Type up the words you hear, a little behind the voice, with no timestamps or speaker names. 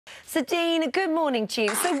So, Dean, good morning to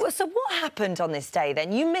you. So what happened on this day,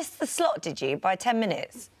 then? You missed the slot, did you, by 10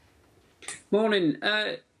 minutes? Morning.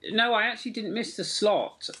 No, I actually didn't miss the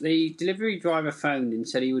slot. The delivery driver phoned and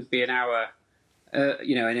said he would be an hour,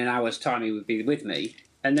 in an hour's time he would be with me,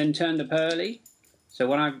 and then turned up early. So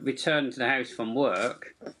when I returned to the house from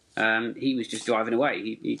work, he was just driving away.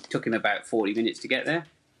 He took him about 40 minutes to get there.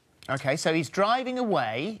 OK, so he's driving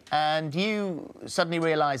away, and you suddenly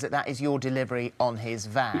realise that that is your delivery on his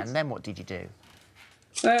van. Then what did you do?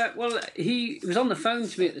 Well, he was on the phone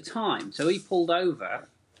to me at the time, so he pulled over.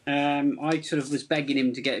 I sort of was begging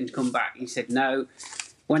him to get him to come back. He said no.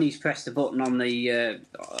 When he's pressed the button on the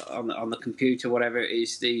on the computer, whatever it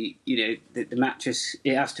is, the mattress,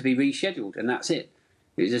 it has to be rescheduled, and that's it.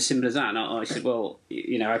 It was as simple as that. And I said, well,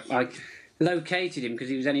 I located him because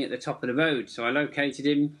he was only at the top of the road. So I located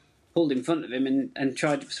him, pulled in front of him, and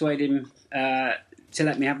tried to persuade him to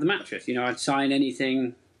let me have the mattress. I'd sign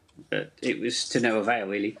anything, but it was to no avail,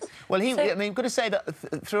 really. Well, I mean, I've got to say that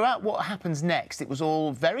throughout what happens next, it was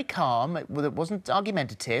all very calm. It wasn't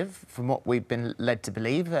argumentative, from what we've been led to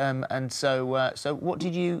believe. And so what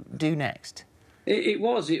did you do next? It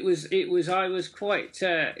was. I was quite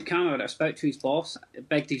calm. I spoke to his boss,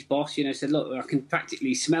 begged his boss. Said, look, I can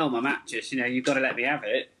practically smell my mattress. You've got to let me have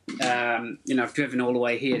it. I've driven all the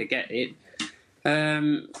way here to get it.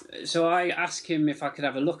 So I asked him if I could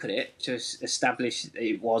have a look at it to establish that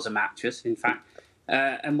it was a mattress, in fact.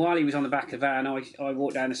 And while he was on the back of the van, I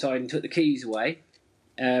walked down the side and took the keys away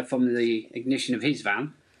from the ignition of his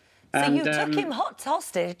van. So you took him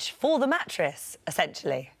hostage for the mattress,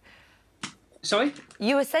 essentially? Sorry?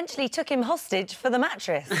 You essentially took him hostage for the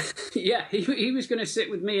mattress. Yeah, he was going to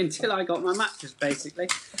sit with me until I got my mattress, basically.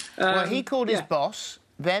 Well, he called his boss.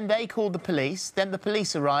 Then they called the police. Then the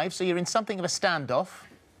police arrived, so you're in something of a standoff.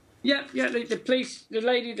 Yeah.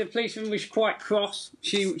 The policeman was quite cross.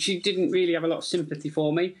 She didn't really have a lot of sympathy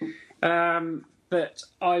for me, but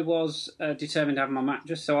I was determined to have my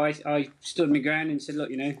mattress. So I stood my ground and said,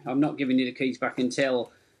 look, I'm not giving you the keys back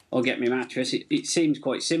until I get my mattress. It seems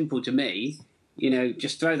quite simple to me.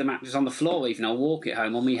 Just throw the mattress on the floor. Even I'll walk it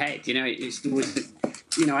home on my head.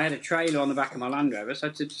 I had a trailer on the back of my Land Rover, so I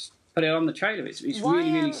had to just put it on the trailer. It's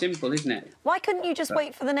really simple, isn't it? Why couldn't you just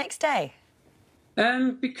wait for the next day?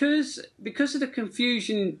 Because of the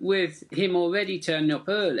confusion with him already turning up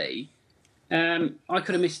early, I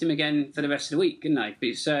could have missed him again for the rest of the week, couldn't I?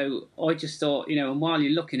 So I just thought, and while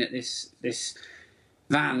you're looking at this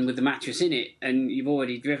van with the mattress in it, and you've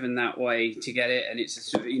already driven that way to get it, and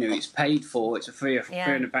it's it's paid for, it's a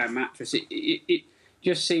 £300 mattress. It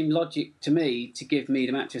just seemed logic to me to give me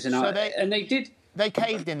the mattress, and they did. They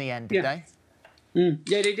caved in the end, did they?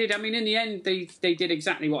 Yeah, they did. I mean, in the end, they did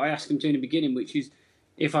exactly what I asked them to in the beginning, which is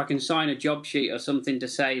if I can sign a job sheet or something to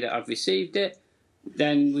say that I've received it,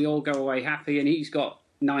 then we all go away happy. And he's got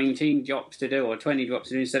 19 jobs to do, or 20 jobs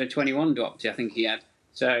to do, instead of 21 jobs I think he had.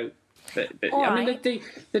 So, I mean,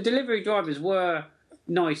 the delivery drivers were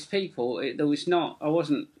nice people. I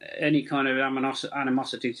wasn't any kind of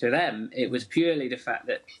animosity to them. It was purely the fact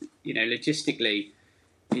that, logistically,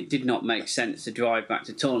 it did not make sense to drive back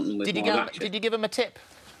to Taunton with my mattress. Did you give them a tip?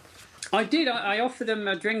 I did. I offered them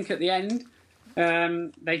a drink at the end.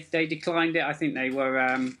 They declined it. I think they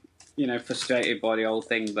were, frustrated by the whole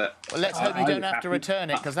thing. But well, let's hope you don't have to return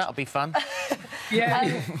it, because that'll be fun.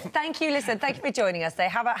 Yeah. Thank you. Listen, thank you for joining us today.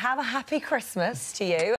 Have a happy Christmas to you.